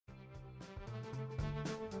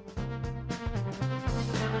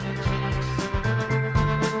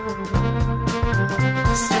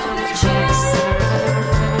Stoner Chicks.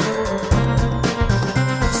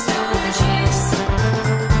 Stoner Chicks.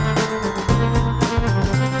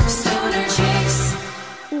 Stoner Chicks.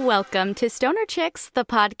 Welcome to Stoner Chicks, the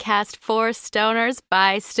podcast for stoners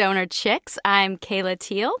by stoner chicks. I'm Kayla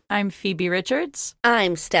Teal. I'm Phoebe Richards.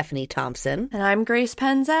 I'm Stephanie Thompson. And I'm Grace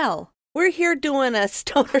Penzel. We're here doing a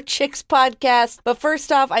Stoner Chicks podcast. But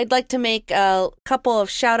first off, I'd like to make a couple of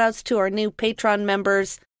shout outs to our new Patreon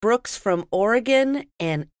members, Brooks from Oregon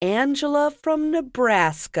and Angela from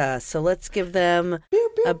Nebraska. So let's give them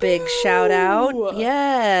a big shout out.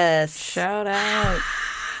 Yes. Shout out.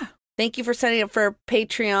 Thank you for signing up for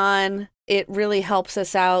Patreon. It really helps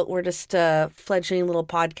us out. We're just a fledgling little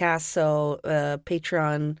podcast. So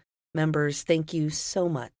Patreon members, thank you so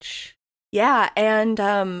much. Yeah, and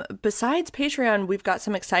besides Patreon, we've got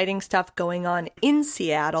some exciting stuff going on in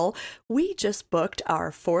Seattle. We just booked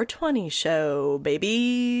our 420 show,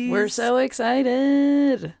 baby. We're so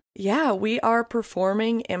excited. Yeah, we are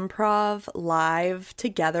performing improv live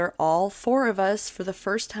together, all four of us, for the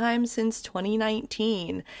first time since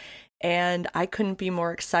 2019. And I couldn't be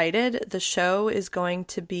more excited. The show is going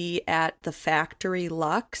to be at the Factory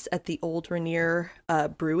Lux at the Old Rainier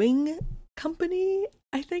Brewing Company,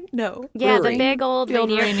 I think. No. Yeah, brewery. the big old The Old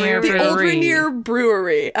Rainier Rainier Brewery. The Old Brewery. Rainier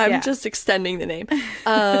Brewery. I'm Yeah. just extending the name.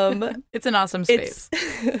 It's an awesome space.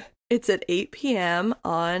 It's at 8 p.m.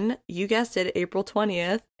 on, you guessed it, April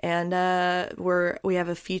 20th. And we have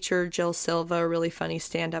a feature, Jill Silva, a really funny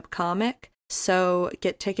stand-up comic. So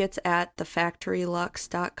get tickets at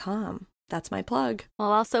thefactorylux.com. That's my plug.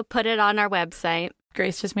 We'll also put it on our website.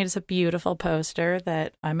 Grace just made us a beautiful poster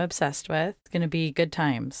that I'm obsessed with. It's going to be good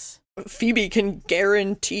times. Phoebe can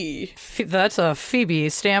guarantee. That's a Phoebe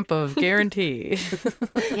stamp of guarantee.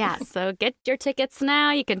 Yeah, so get your tickets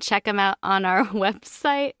now. You can check them out on our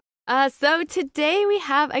website. So today we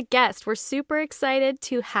have a guest. We're super excited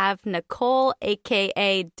to have Nicole,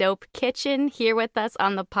 aka Dope Kitchen, here with us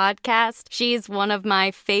on the podcast. She's one of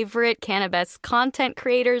my favorite cannabis content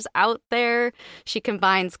creators out there. She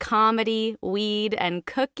combines comedy, weed, and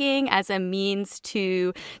cooking as a means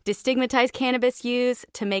to destigmatize cannabis use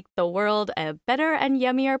to make the world a better and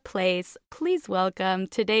yummier place. Please welcome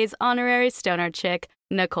today's honorary stoner chick,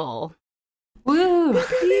 Nicole. Woo!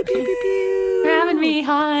 For having me.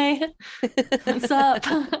 Hi. What's up?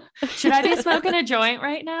 Should I be smoking a joint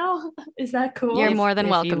right now? Is that cool? You're more than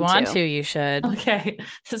if welcome you want to, you should. Okay.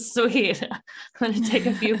 Sweet. I'm going to take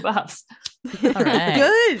a few puffs. All right.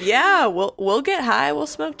 Good. Yeah, we'll get high. We'll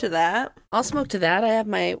smoke to that. I'll smoke to that. I have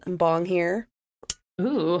my bong here.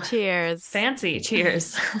 Ooh. Cheers. Fancy.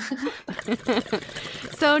 Cheers.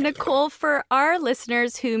 So, Nicole, for our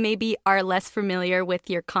listeners who maybe are less familiar with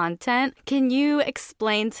your content, can you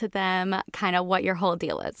explain to them kind of what your whole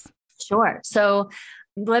deal is? Sure. So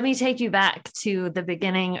let me take you back to the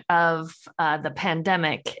beginning of the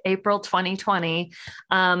pandemic, April 2020.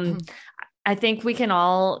 I think we can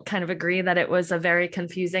all kind of agree that it was a very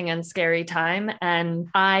confusing and scary time. And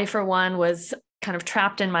I, for one, was kind of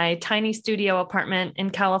trapped in my tiny studio apartment in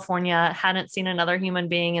California, hadn't seen another human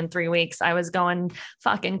being in 3 weeks. I was going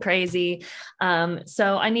fucking crazy.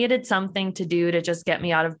 So I needed something to do to just get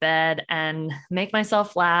me out of bed and make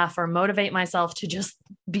myself laugh or motivate myself to just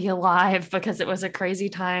be alive, because it was a crazy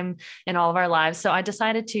time in all of our lives. So I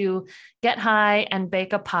decided to get high and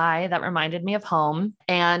bake a pie that reminded me of home.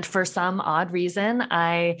 And for some odd reason,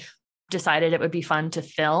 I decided it would be fun to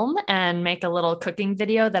film and make a little cooking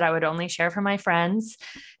video that I would only share for my friends.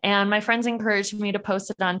 And my friends encouraged me to post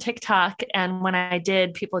it on TikTok. And when I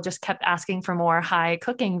did, people just kept asking for more high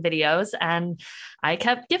cooking videos, and I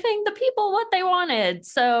kept giving the people what they wanted.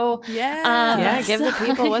 So Yeah, give the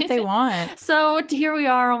people what they want. So here we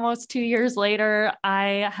are almost 2 years later.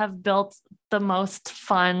 I have built the most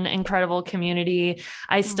fun, incredible community.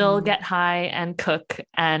 I still get high and cook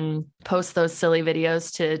and post those silly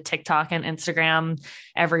videos to TikTok and Instagram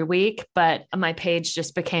every week. But my page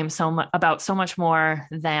just became about so much more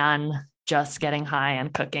than just getting high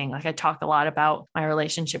and cooking. Like, I talk a lot about my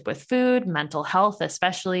relationship with food, mental health,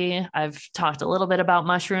 especially. I've talked a little bit about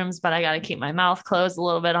mushrooms, but I got to keep my mouth closed a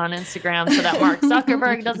little bit on Instagram so that Mark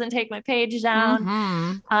Zuckerberg doesn't take my page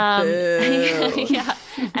down. Yeah.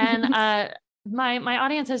 And, my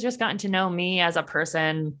audience has just gotten to know me as a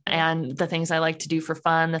person and the things I like to do for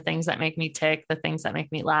fun, the things that make me tick, the things that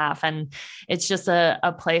make me laugh. And it's just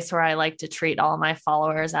a place where I like to treat all my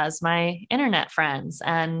followers as my internet friends.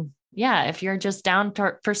 And yeah, if you're just down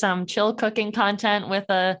for some chill cooking content with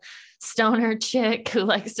a stoner chick who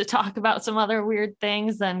likes to talk about some other weird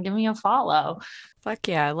things, then give me a follow. Fuck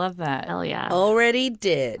yeah, I love that. Hell yeah. Already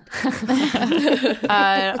did.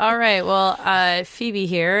 All right. Well, Phoebe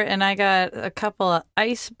here, and I got a couple of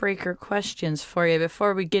icebreaker questions for you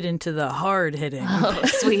before we get into the hard hitting. Oh,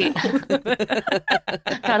 sweet.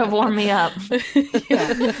 Gotta warm me up.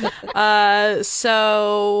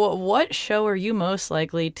 So what show are you most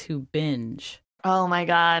likely to binge? Oh my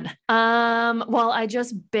God. Well, I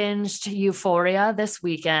just binged Euphoria this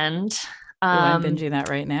weekend. I'm binging that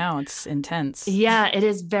right now. It's intense. Yeah, it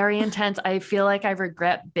is very intense. I feel like I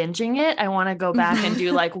regret binging it. I want to go back and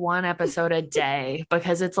do like one episode a day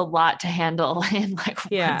because it's a lot to handle in like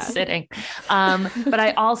one sitting. But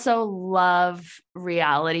I also love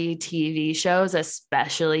reality TV shows,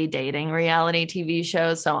 especially dating reality TV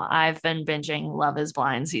shows. So I've been binging Love is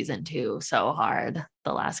Blind season 2 so hard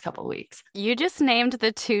the last couple weeks. You just named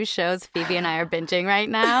the 2 shows Phoebe and I are binging right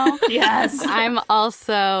now. Yes. I'm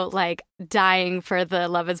also like dying for the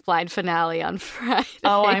Love is Blind finale on Friday.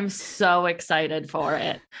 Oh, I'm so excited for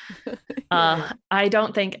it. I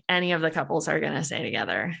don't think any of the couples are going to stay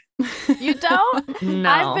together. You don't? No.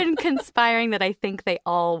 I've been conspiring that I think they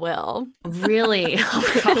all will. Really?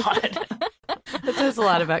 Oh, God. That says a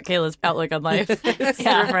lot about Kayla's outlook on life. It's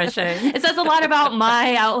Yeah. refreshing. It says a lot about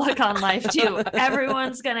my outlook on life, too.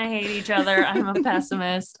 Everyone's going to hate each other. I'm a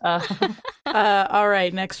pessimist. All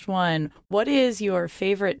right, next one. What is your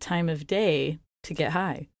favorite time of day to get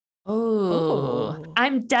high? Oh,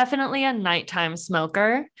 I'm definitely a nighttime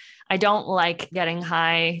smoker. I don't like getting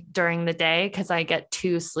high during the day because I get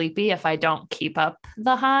too sleepy if I don't keep up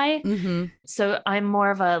the high. Mm-hmm. So I'm more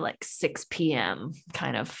of a like 6 p.m.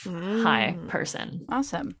 kind of high person.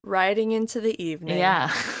 Awesome. Riding into the evening.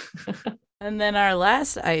 Yeah. And then our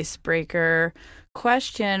last icebreaker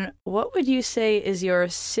question, what would you say is your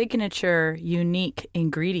signature unique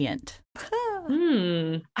ingredient?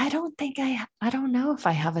 I don't know if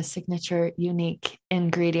I have a signature unique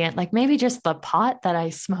ingredient, like maybe just the pot that I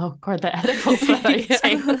smoke or the edibles that I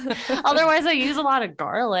take. Otherwise, I use a lot of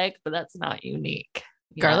garlic, but that's not unique.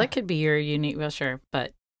 Yeah. Garlic could be your unique, well, sure,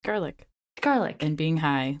 but garlic Garlic. and being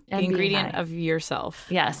high, And the being ingredient high. of yourself.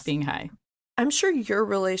 Yes. Being high. I'm sure your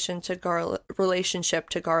relationship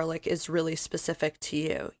to garlic is really specific to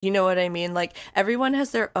you. You know what I mean? Like everyone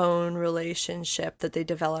has their own relationship that they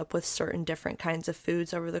develop with certain different kinds of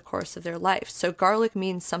foods over the course of their life. So garlic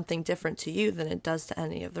means something different to you than it does to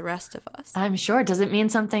any of the rest of us. I'm sure. Does it mean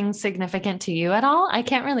something significant to you at all? I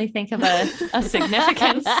can't really think of a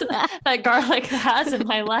significance that garlic has in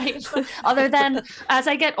my life, other than as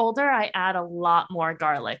I get older, I add a lot more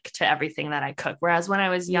garlic to everything that I cook. Whereas when I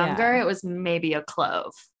was younger, it was maybe a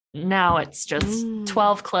clove. Now it's just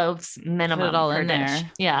 12 cloves minimum Put it all per in dish.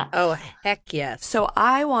 there. Yeah. Oh, heck yes. So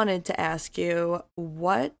I wanted to ask you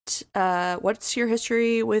what's your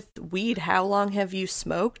history with weed? How long have you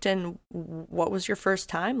smoked and what was your first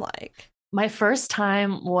time like? My first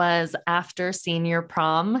time was after senior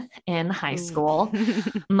prom in high school.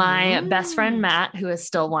 My best friend, Matt, who is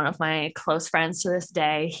still one of my close friends to this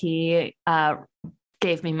day, he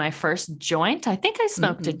gave me my first joint. I think I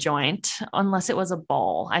smoked a joint, unless it was a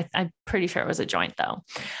bowl. I'm pretty sure it was a joint though.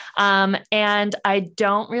 And I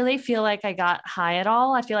don't really feel like I got high at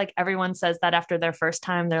all. I feel like everyone says that after their first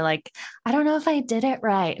time, they're like, I don't know if I did it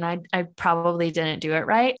right. And I probably didn't do it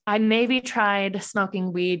right. I maybe tried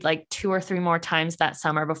smoking weed like 2 or 3 more times that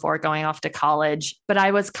summer before going off to college. But I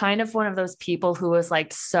was kind of one of those people who was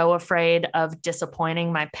like so afraid of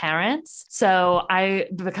disappointing my parents. So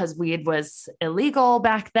because weed was illegal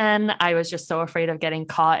back then, I was just so afraid of getting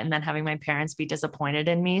caught and then having my parents be disappointed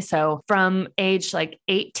in me. So from age like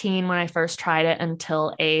 18 when I first tried it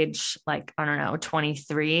until age like, I don't know,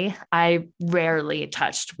 23, I rarely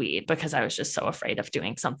touched weed because I was just so afraid of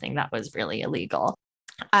doing something that was really illegal.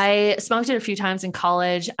 I smoked it a few times in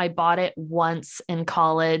college. I bought it once in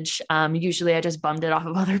college. Usually I just bummed it off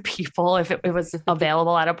of other people if it was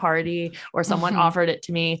available at a party or someone offered it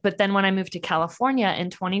to me. But then when I moved to California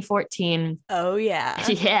in 2014, Oh yeah.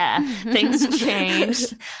 things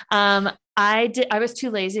changed. I was too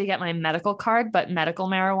lazy to get my medical card, but medical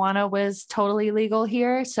marijuana was totally legal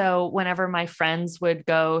here. So whenever my friends would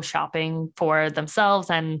go shopping for themselves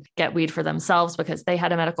and get weed for themselves because they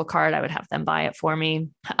had a medical card, I would have them buy it for me.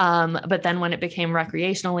 But then when it became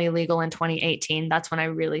recreationally legal in 2018, that's when I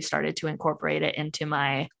really started to incorporate it into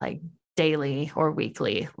my like daily or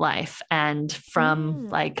weekly life. And from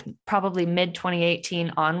like probably mid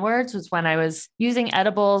 2018 onwards was when I was using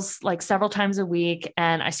edibles like several times a week,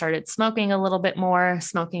 and I started smoking a little bit more.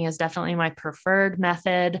 Smoking is definitely my preferred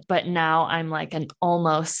method, but now I'm like an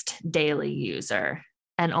almost daily user.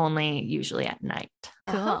 and only usually at night.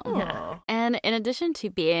 Cool. Oh. And in addition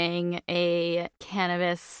to being a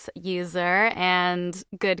cannabis user and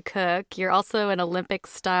good cook, you're also an Olympic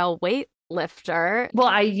style weightlifter. Well,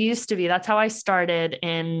 I used to be. That's how I started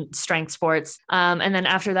in strength sports. And then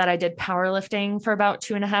after that, I did powerlifting for about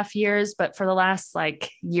 2.5 years. But for the last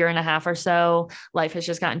year and a half or so, life has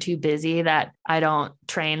just gotten too busy that I don't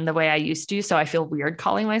train the way I used to. So I feel weird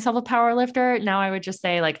calling myself a powerlifter. Now I would just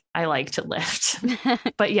say I like to lift.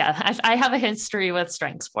 But yeah, I have a history with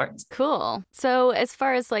strength sports. Cool. So as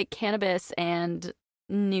far as cannabis and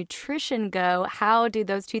nutrition go, how do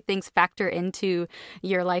those two things factor into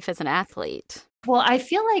your life as an athlete? Well, I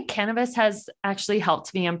feel like cannabis has actually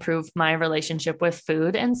helped me improve my relationship with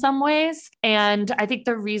food in some ways. And I think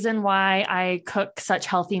the reason why I cook such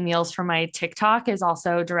healthy meals for my TikTok is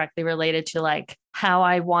also directly related to how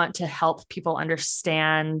I want to help people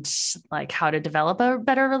understand how to develop a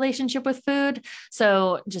better relationship with food.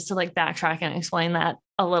 So just to backtrack and explain that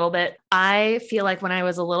a little bit, I feel like when I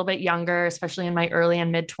was a little bit younger, especially in my early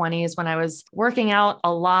and mid 20s, when I was working out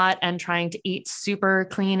a lot and trying to eat super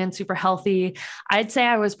clean and super healthy, I'd say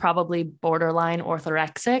I was probably borderline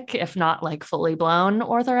orthorexic, if not fully blown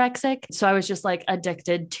orthorexic. So I was just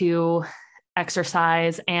addicted to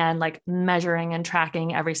exercise and measuring and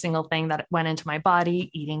tracking every single thing that went into my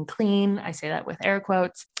body, eating clean. I say that with air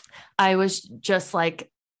quotes. I was just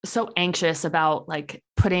so anxious about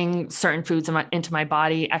putting certain foods into my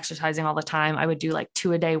body, exercising all the time. I would do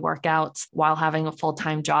 2-a-day workouts while having a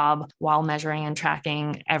full-time job, while measuring and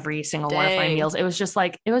tracking every single one of my Dang. meals. It was just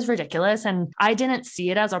it was ridiculous. And I didn't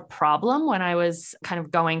see it as a problem when I was kind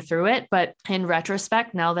of going through it. But in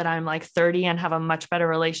retrospect, now that I'm 30 and have a much better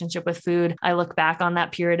relationship with food, I look back on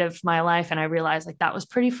that period of my life and I realize that was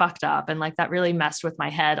pretty fucked up. And that really messed with my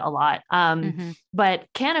head a lot. But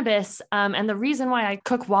cannabis, and the reason why I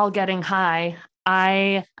cook while getting high,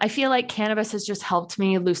 I feel like cannabis has just helped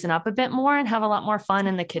me loosen up a bit more and have a lot more fun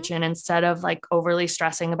in the kitchen instead of overly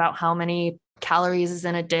stressing about how many calories is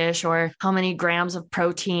in a dish or how many grams of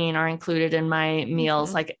protein are included in my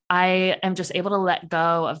meals. I am just able to let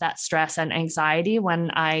go of that stress and anxiety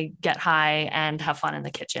when I get high and have fun in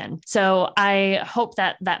the kitchen. So I hope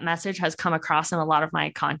that that message has come across in a lot of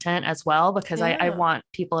my content as well, because I want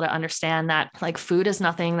people to understand that food is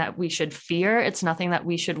nothing that we should fear. It's nothing that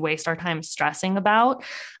we should waste our time stressing about.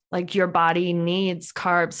 Your body needs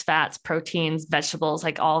carbs, fats, proteins, vegetables,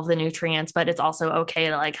 all of the nutrients, but it's also okay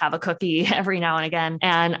to have a cookie every now and again.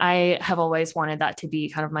 And I have always wanted that to be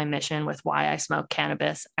kind of my mission with why I smoke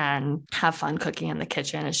cannabis and have fun cooking in the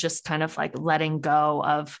kitchen. It's just kind of letting go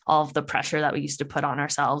of all of the pressure that we used to put on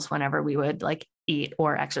ourselves whenever we would eat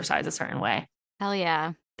or exercise a certain way. Hell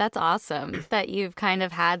yeah. That's awesome that you've kind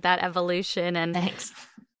of had that evolution. And Thanks.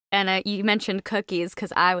 And you mentioned cookies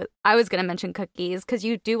because I was going to mention cookies because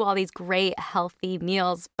you do all these great healthy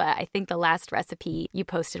meals. But I think the last recipe you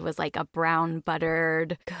posted was a brown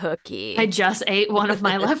buttered cookie. I just ate one of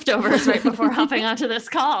my leftovers right before hopping onto this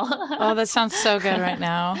call. Oh, that sounds so good right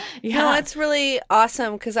now. No, it's really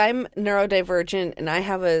awesome because I'm neurodivergent and I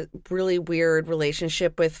have a really weird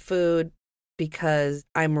relationship with food because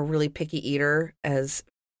I'm a really picky eater, as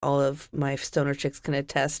all of my stoner chicks can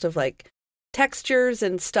attest of textures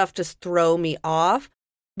and stuff just throw me off.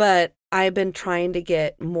 But I've been trying to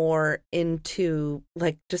get more into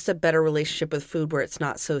just a better relationship with food where it's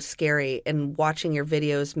not so scary, and watching your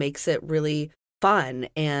videos makes it really fun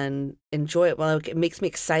and enjoyable. It makes me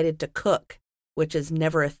excited to cook, which is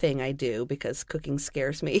never a thing I do because cooking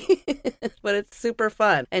scares me, but it's super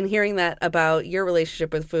fun. And hearing that about your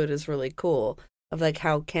relationship with food is really cool, of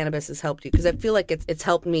how cannabis has helped you, because I feel like it's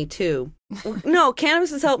helped me too. No,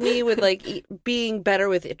 cannabis has helped me with being better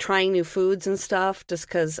with trying new foods and stuff, just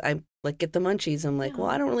because I get the munchies. I'm well,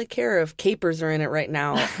 I don't really care if capers are in it right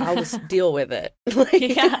now. I'll just deal with it.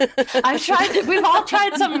 Yeah, we've all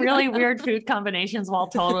tried some really weird food combinations while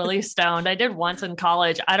totally stoned. I did once in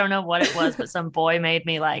college. I don't know what it was, but some boy made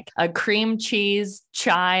me a cream cheese,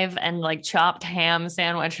 chive, and chopped ham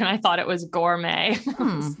sandwich. And I thought it was gourmet. It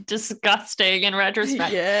was disgusting in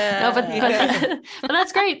retrospect. Yeah. No, but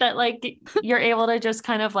that's great that you're able to just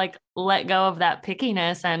kind of let go of that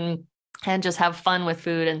pickiness and just have fun with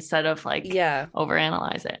food instead of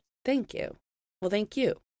overanalyze it. Thank you. Well, thank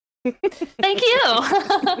you. Thank you.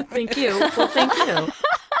 Thank you. Well, thank you.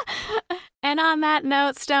 And on that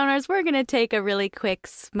note, stoners, we're going to take a really quick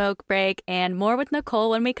smoke break and more with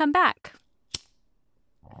Nicole when we come back.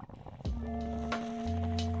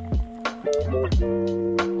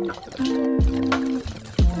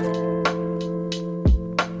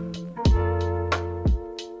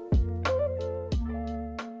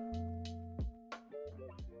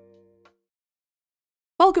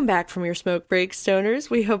 Welcome back from your smoke break, stoners.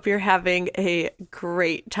 We hope you're having a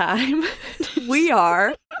great time.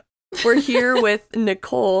 We're here with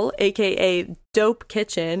Nicole, aka Dope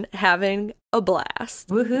Kitchen, having a blast.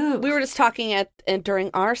 Woohoo. We were just talking during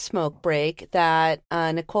our smoke break that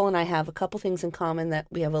Nicole and I have a couple things in common, that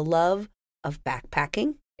we have a love of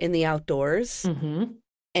backpacking in the outdoors,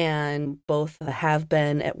 and both have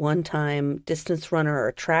been at one time distance runner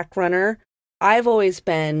or track runner. I've always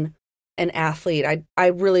been an athlete. I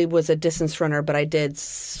really was a distance runner, but I did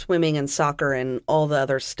swimming and soccer and all the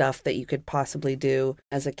other stuff that you could possibly do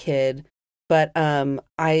as a kid. But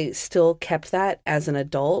I still kept that as an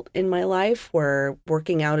adult in my life, where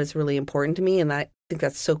working out is really important to me. And I think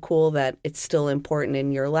that's so cool that it's still important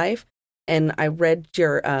in your life. And I read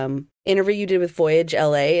your interview you did with Voyage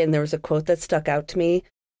LA, and there was a quote that stuck out to me.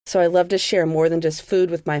 So I love to share more than just food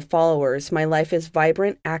with my followers. My life is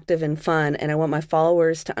vibrant, active, and fun, and I want my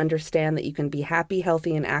followers to understand that you can be happy,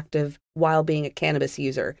 healthy, and active while being a cannabis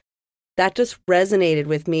user. That just resonated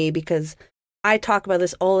with me because I talk about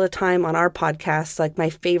this all the time on our podcast. Like, my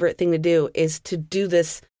favorite thing to do is to do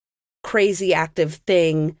this crazy active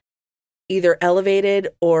thing, either elevated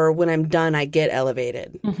or when I'm done, I get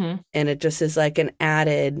elevated. And it just is like an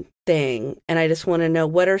added thing. And I just want to know,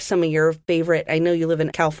 what are some of your favorite, I know you live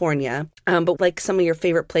in California, but like some of your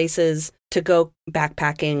favorite places to go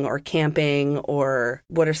backpacking or camping, or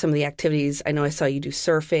what are some of the activities? I know I saw you do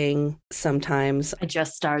surfing sometimes. I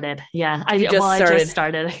just started. Yeah. I started. just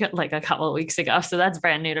started like a couple of weeks ago. So that's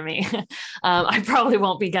brand new to me. I probably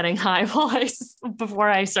won't be getting high before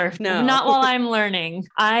I surf. No. Not while I'm learning.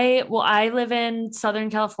 I live in Southern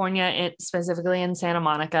California, specifically in Santa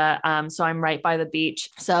Monica. So I'm right by the beach.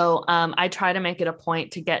 So I try to make it a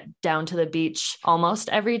point to get down to the beach almost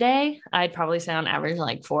every day. I'd probably say on average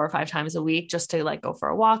like 4 or 5 times a week, just to like go for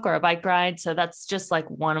a walk or a bike ride. So that's just like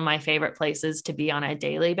one of my favorite places to be on a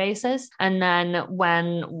daily basis. And then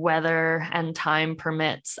when weather and time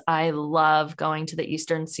permits, I love going to the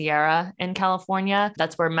Eastern Sierra in California.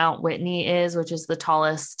 That's where Mount Whitney is, which is the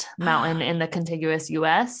tallest mountain in the contiguous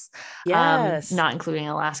US. Yes. Not including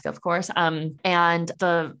Alaska, of course. And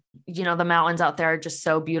the mountains out there are just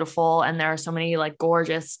so beautiful. And there are so many like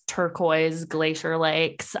gorgeous turquoise glacier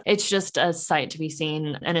lakes. It's just a sight to be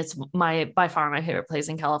seen. And it's by far my favorite place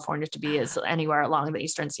in California to be, is anywhere along the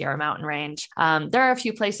Eastern Sierra Mountain Range. There are a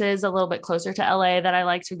few places a little bit closer to LA that I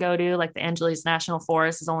like to go to, like the Angeles National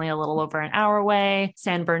Forest is only a little over an hour away.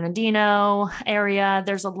 San Bernardino area.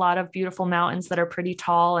 There's a lot of beautiful mountains that are pretty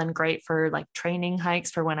tall and great for like training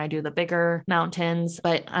hikes for when I do the bigger mountains.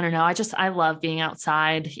 But I don't know. I love being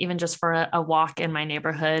outside, even just for a walk in my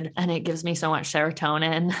neighborhood, and it gives me so much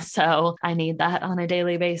serotonin. So I need that on a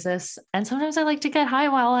daily basis. And sometimes I like to get high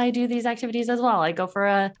while I do these activities as well. I go for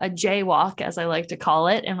a jaywalk, as I like to call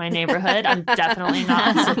it, in my neighborhood. I'm definitely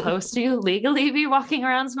not supposed to legally be walking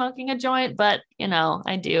around smoking a joint, but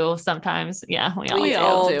I do sometimes. Yeah, We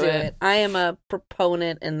all do it. I am a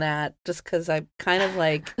proponent in that, just because I kind of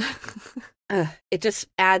like, it just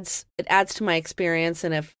adds to my experience.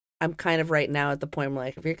 And if I'm kind of right now at the point where,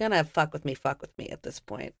 like, if you're going to fuck with me at this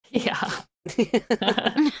point. Yeah.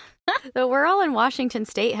 So we're all in Washington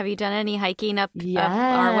State. Have you done any hiking up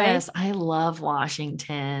our way? Yes, I love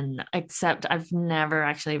Washington, except I've never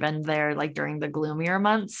actually been there like during the gloomier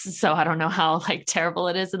months. So I don't know how like terrible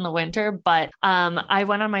it is in the winter, but I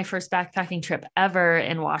went on my first backpacking trip ever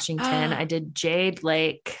in Washington. I did Jade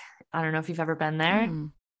Lake. I don't know if you've ever been there.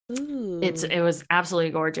 Ooh. It was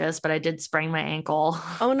absolutely gorgeous, but I did sprain my ankle.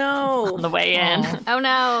 Oh no. On the way in. Oh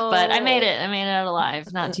no. But I made it out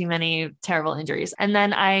alive. Not too many terrible injuries. And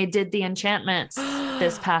then I did the enchantments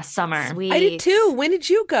this past summer. Sweet. I did too. When did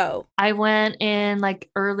you go? I went in like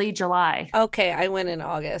early July. Okay, I went in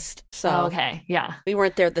August. So Okay. Yeah. we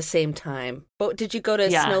weren't there at the same time. But did you go to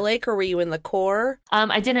Yeah. Snow Lake, or were you in the core?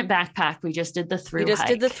 I didn't backpack. We just did the through You just hike.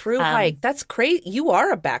 did the through hike. That's great. You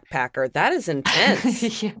are a backpacker. That is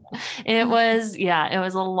intense. Yeah. It was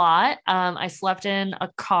a lot. I slept in a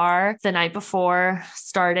car the night before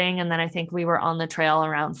starting, and then I think we were on the trail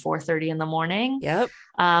around 4:30 in the morning. Yep.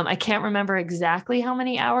 I can't remember exactly how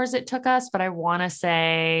many hours it took us, but I want to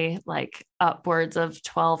say like upwards of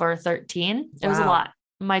 12 or 13. It was a Wow. lot.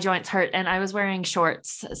 My joints hurt, and I was wearing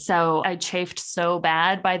shorts. So I chafed so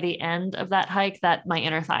bad by the end of that hike that my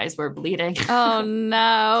inner thighs were bleeding. Oh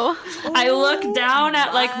no. I look down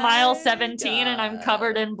at like mile my 17 and I'm God.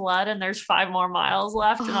 covered in blood, and there's 5 more miles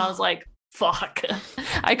left. And I was like, fuck,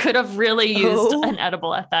 I could have really used an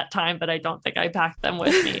edible at that time, but I don't think I packed them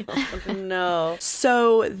with me. No.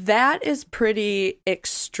 So that is pretty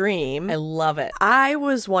extreme. I love it. I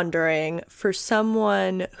was wondering, for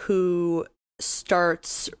someone who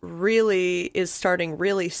is starting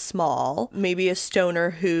really small, maybe a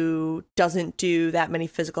stoner who doesn't do that many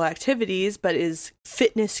physical activities but is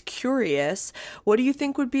fitness curious, what do you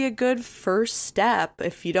think would be a good first step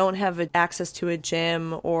if you don't have access to a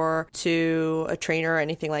gym or to a trainer or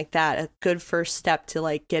anything like that? A good first step to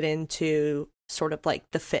like get into sort of like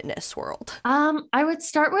the fitness world? I would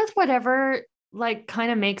start with whatever like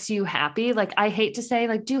kind of makes you happy. Like I hate to say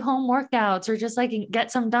like do home workouts or just like get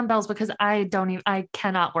some dumbbells because I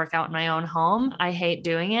cannot work out in my own home. I hate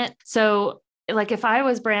doing it. So like if I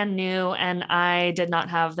was brand new and I did not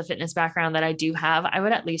have the fitness background that I do have, I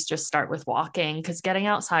would at least just start with walking because getting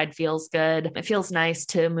outside feels good. It feels nice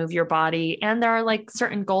to move your body. And there are like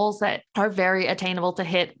certain goals that are very attainable to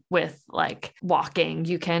hit with like walking.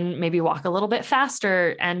 You can maybe walk a little bit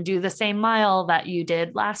faster and do the same mile that you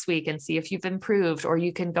did last week and see if you've improved, or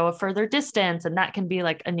you can go a further distance. And that can be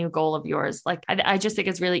like a new goal of yours. Like I just think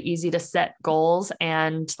it's really easy to set goals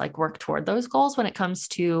and like work toward those goals when it comes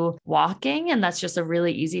to walking. And that's just a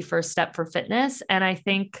really easy first step for fitness. And I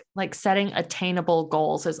think like setting attainable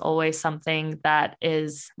goals is always something that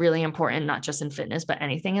is really important, not just in fitness, but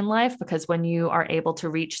anything in life, because when you are able to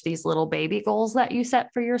reach these little baby goals that you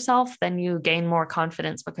set for yourself, then you gain more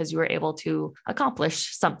confidence because you were able to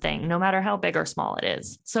accomplish something, no matter how big or small it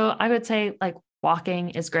is. So I would say like walking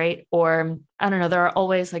is great. Or I don't know, there are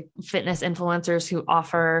always like fitness influencers who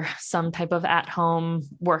offer some type of at-home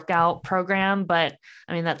workout program, but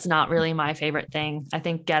I mean, that's not really my favorite thing. I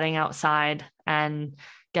think getting outside and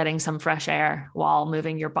getting some fresh air while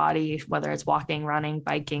moving your body, whether it's walking, running,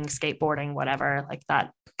 biking, skateboarding, whatever, like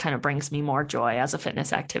that kind of brings me more joy as a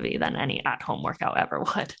fitness activity than any at-home workout ever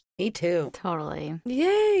would. Me too. Totally.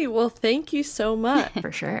 Yay. Well, thank you so much.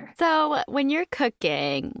 For sure. So when you're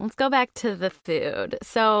cooking, let's go back to the food.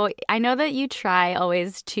 So I know that you try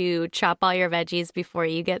always to chop all your veggies before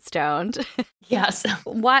you get stoned. Yes.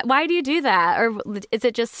 Why do you do that? Or is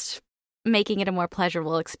it just making it a more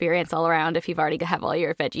pleasurable experience all around if you've already have all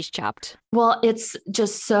your veggies chopped? Well, it's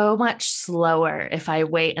just so much slower if I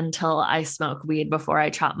wait until I smoke weed before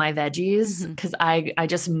I chop my veggies, because I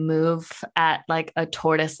just move at like a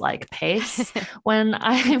tortoise-like pace when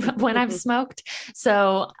I've smoked.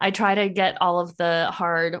 So I try to get all of the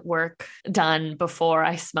hard work done before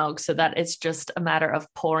I smoke so that it's just a matter of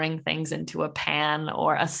pouring things into a pan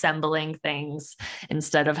or assembling things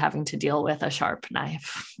instead of having to deal with a sharp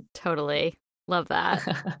knife. Totally. Love that.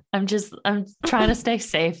 I'm trying to stay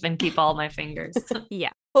safe and keep all my fingers.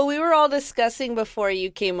 Yeah. Well, we were all discussing before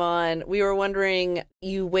you came on. We were wondering,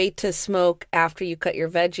 you wait to smoke after you cut your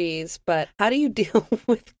veggies, but how do you deal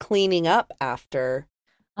with cleaning up after?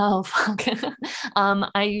 Oh, fuck.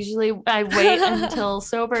 I wait until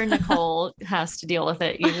sober Nicole has to deal with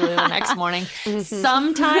it, usually the next morning.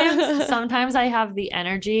 Sometimes I have the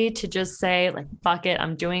energy to just say like, fuck it,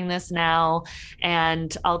 I'm doing this now.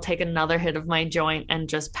 And I'll take another hit of my joint and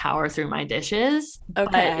just power through my dishes.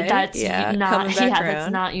 Okay. But that's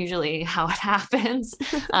that's not usually how it happens.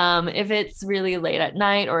 If it's really late at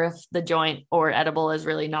night or if the joint or edible is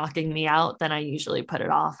really knocking me out, then I usually put it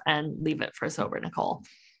off and leave it for sober Nicole.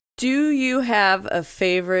 Do you have a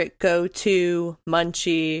favorite go-to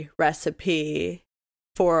munchie recipe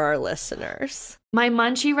for our listeners? My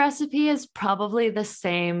munchie recipe is probably the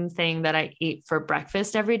same thing that I eat for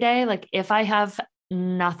breakfast every day. Like if I have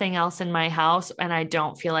nothing else in my house and I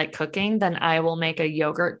don't feel like cooking, then I will make a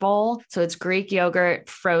yogurt bowl. So it's Greek yogurt,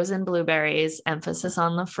 frozen blueberries, emphasis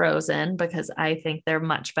on the frozen because I think they're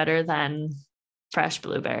much better than fresh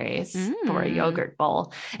blueberries for a yogurt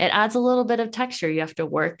bowl. It adds a little bit of texture. You have to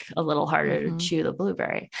work a little harder to chew the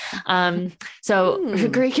blueberry. So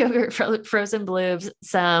Greek yogurt, frozen blues,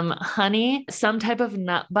 some honey, some type of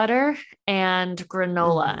nut butter, and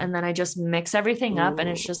granola. And then I just mix everything up and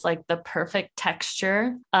it's just like the perfect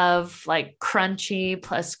texture of like crunchy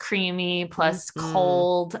plus creamy plus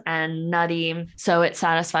cold and nutty. So it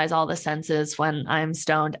satisfies all the senses when I'm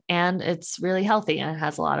stoned, and it's really healthy and it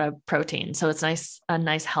has a lot of protein. So it's a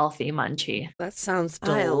nice healthy munchie. That sounds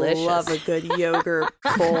delicious. I love a good yogurt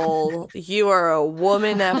bowl. You are a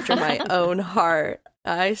woman after my own heart.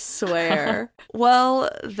 I swear. Well,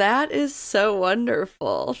 that is so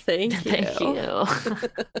wonderful. Thank you. Thank you.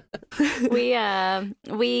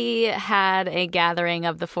 We had a gathering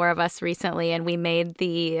of the four of us recently, and we made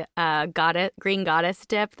the green goddess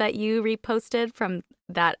dip that you reposted from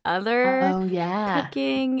that other Oh, yeah.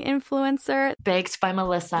 cooking influencer. Baked by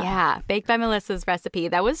Melissa. Yeah, Baked by Melissa's recipe.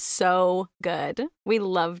 That was so good. We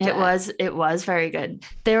loved it. It was very good.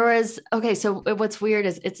 There was, okay, so what's weird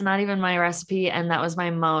is it's not even my recipe, and that was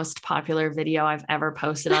my most popular video I've ever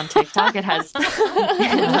posted on TikTok. It has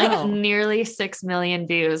like nearly 6 million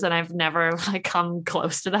views, and I've never like come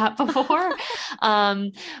close to that before.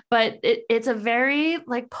 But it's a very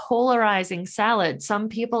like polarizing salad. Some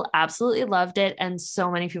people absolutely loved it, and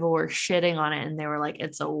so many people were shitting on it, and they were like,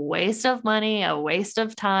 it's a waste of money, a waste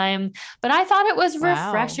of time. But I thought it was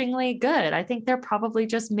Wow. refreshingly good. I think they're probably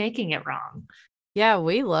just making it wrong. Yeah,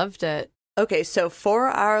 we loved it. Okay, so for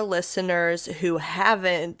our listeners who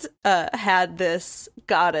haven't had this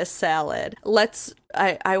goddess salad,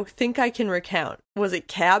 I think I can recount. Was it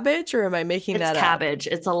cabbage, or am I making It's that up? cabbage.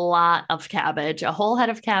 It's a lot of cabbage, a whole head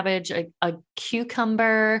of cabbage, a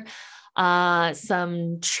cucumber,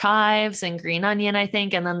 some chives and green onion, I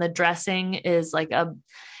think. And then the dressing is like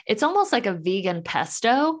it's almost like a vegan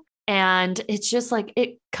pesto. And it's just like,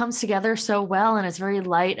 it comes together so well, and it's very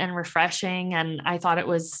light and refreshing. And I thought it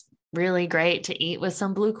was really great to eat with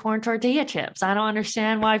some blue corn tortilla chips. I don't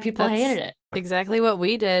understand why people That's hated it. exactly what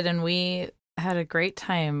we did, and we had a great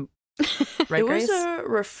time. Right, It was Grace? a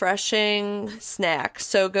refreshing snack.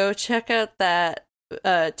 So go check out that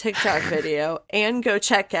TikTok video, and go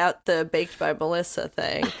check out the Baked by Melissa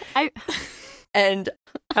thing. And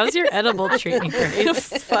How's your edible treating,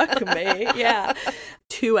 Grace? fuck me. Yeah.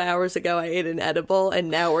 2 hours ago, I ate an edible, and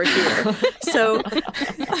now we're here. So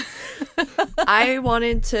I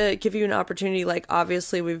wanted to give you an opportunity. Like,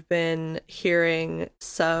 obviously, we've been hearing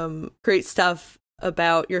some great stuff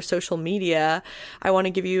about your social media. I want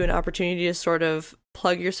to give you an opportunity to sort of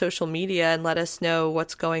plug your social media and let us know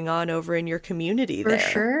what's going on over in your community there. For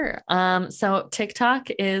sure. So TikTok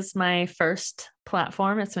is my first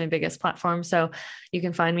platform. It's my biggest platform. So you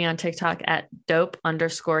can find me on TikTok at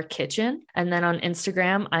dope_kitchen. And then on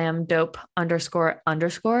Instagram, I am dope__kitchen.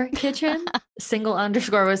 Single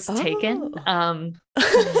underscore was taken.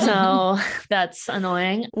 So that's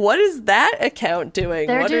annoying. What is that account doing?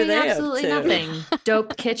 They're what doing are they absolutely up to? nothing.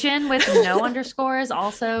 Dope Kitchen with no underscores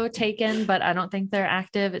also taken, but I don't think they're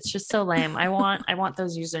active. It's just so lame. I want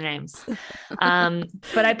those usernames.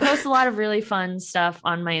 But I post a lot of really fun stuff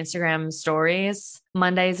on my Instagram stories.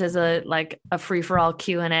 Mondays is a free for all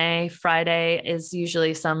Q&A. Friday is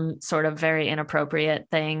usually some sort of very inappropriate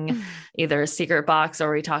thing, either a secret box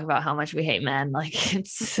or we talk about how much we hate men. Like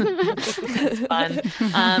it's fun.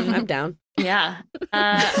 I'm down. Yeah.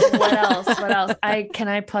 What else? Can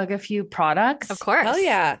I plug a few products? Of course. Hell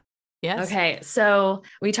yeah. Yes. Okay. So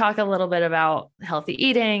we talk a little bit about healthy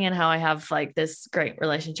eating and how I have like this great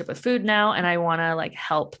relationship with food now. And I want to like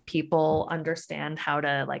help people understand how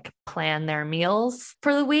to like plan their meals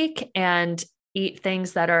for the week and eat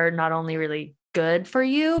things that are not only really good for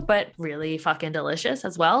you, but really fucking delicious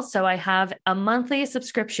as well. So I have a monthly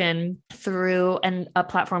subscription through a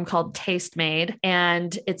platform called Tastemade,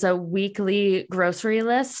 and it's a weekly grocery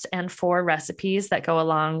list and 4 recipes that go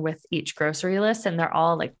along with each grocery list. And they're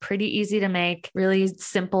all like pretty easy to make, really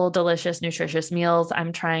simple, delicious, nutritious meals.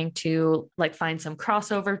 I'm trying to like find some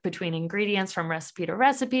crossover between ingredients from recipe to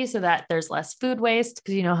recipe so that there's less food waste.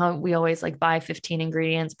 Because you know how we always like buy 15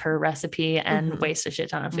 ingredients per recipe and waste a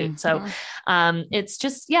shit ton of food. So it's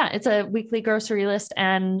just, it's a weekly grocery list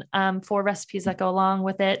and 4 recipes that go along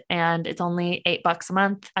with it. And it's only $8 a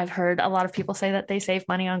month. I've heard a lot of people say that they save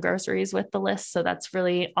money on groceries with the list. So that's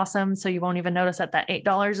really awesome. So you won't even notice that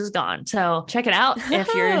 $8 is gone. So check it out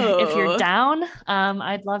if you're down.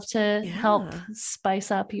 I'd love to help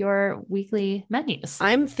spice up your weekly menus.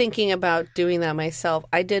 I'm thinking about doing that myself.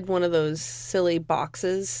 I did one of those silly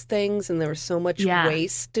boxes things, and there was so much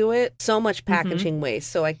waste to it, so much packaging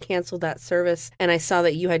waste. So I canceled that service, and I saw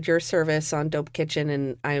that you had your service on Dope Kitchen,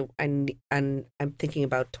 and I'm thinking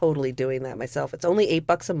about totally doing that myself. It's only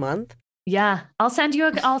 $8 a month. Yeah, I'll send you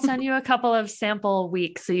a couple of sample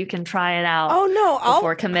weeks so you can try it out. Oh no,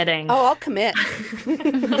 before committing. Oh, I'll commit.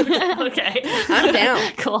 Okay, I'm down.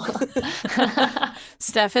 Cool.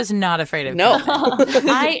 Steph is not afraid of No.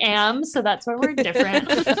 I am, so that's where we're different.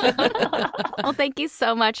 Well, thank you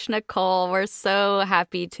so much, Nicole. We're so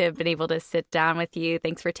happy to have been able to sit down with you.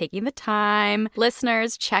 Thanks for taking the time.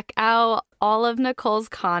 Listeners, check out all of Nicole's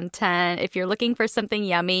content. If you're looking for something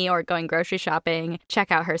yummy or going grocery shopping,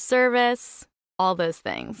 check out her service, all those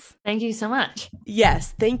things. Thank you so much.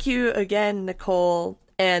 Yes. Thank you again, Nicole.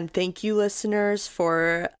 And thank you, listeners,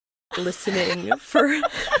 for listening for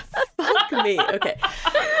fuck me. Okay.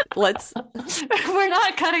 We're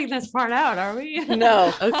not cutting this part out, are we?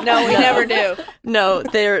 No. Okay. No, we never do. No,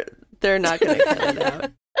 they're not gonna cut it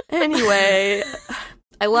out. Anyway,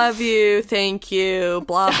 I love you. Thank you.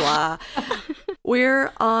 Blah, blah.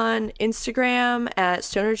 We're on Instagram at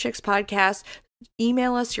Stoner Chicks Podcast.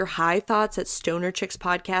 Email us your high thoughts at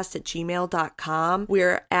stonerchickspodcast@gmail.com.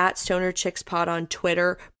 We're at Stoner Chicks Pod on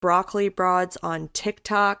Twitter, Broccoli Broads on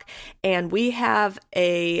TikTok, and we have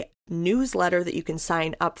a newsletter that you can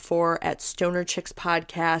sign up for at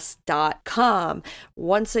stonerchickspodcast.com.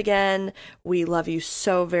 Once again, we love you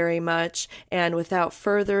so very much. And without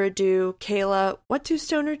further ado, Kayla, what do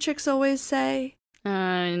Stoner Chicks always say?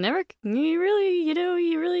 You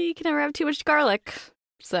really can never have too much garlic.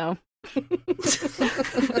 So.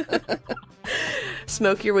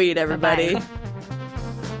 Smoke your weed, everybody. Bye-bye.